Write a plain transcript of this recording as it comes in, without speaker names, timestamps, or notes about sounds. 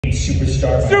gaming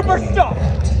superstar. Superstar!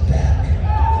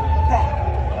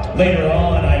 Later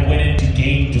on, I went into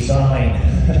game design.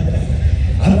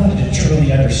 I wanted to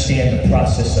truly understand the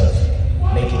process of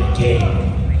making a game.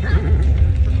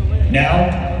 Now,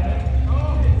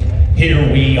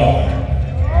 here we are.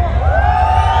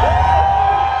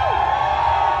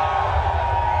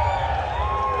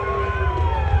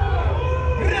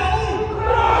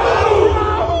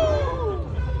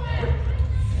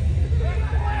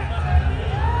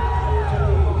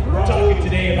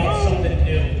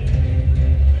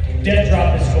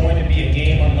 Deadrop is going to be a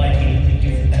game unlike anything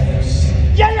you've ever seen.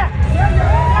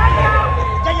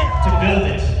 To build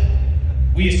it,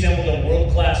 we assembled a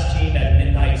world-class team at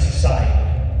Midnight Society.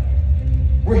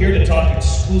 We're here to talk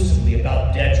exclusively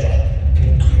about Deadrop,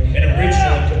 an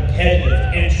original and competitive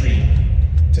entry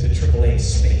to the AAA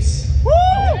space.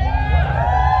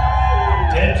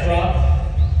 Deadrop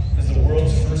is the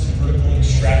world's first vertical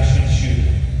extraction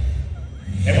shooter.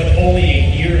 And with only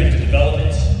a year into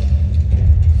development,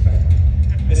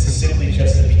 this is simply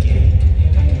just the beginning.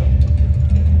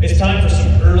 It's time for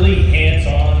some early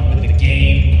hands-on with the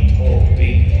game. Oh,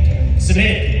 baby.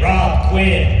 Submit, Rob,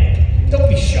 Quinn. Don't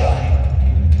be shy.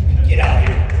 Get out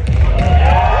here.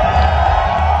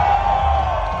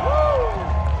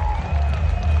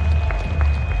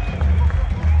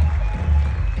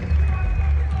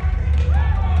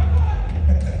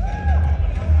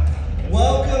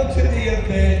 Welcome to the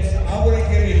event. I want to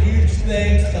give a huge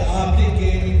thanks to Optic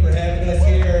Gaming for having us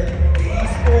here at the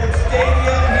Esports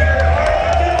Stadium here in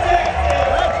Arlington, Texas.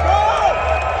 Let's go!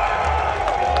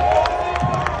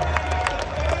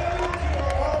 Who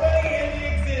are already in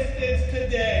existence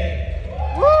today.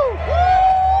 Woo!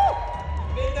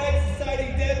 Midnight Society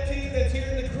dev team that's here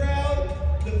in the crowd,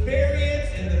 the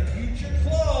variants and the future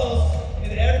claws,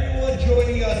 and everyone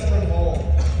joining us from home.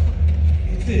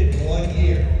 It's been 1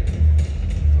 year.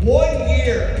 1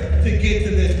 year to get to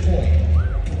this point.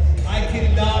 I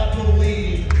cannot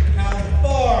believe how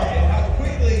far and how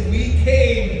quickly we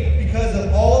came because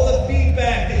of all the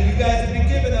feedback that you guys have been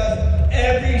giving us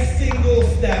every single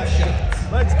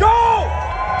snapshot. Let's go!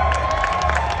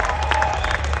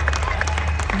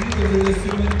 Can you believe this,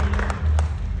 Suman?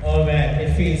 Oh man,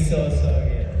 it feels so good.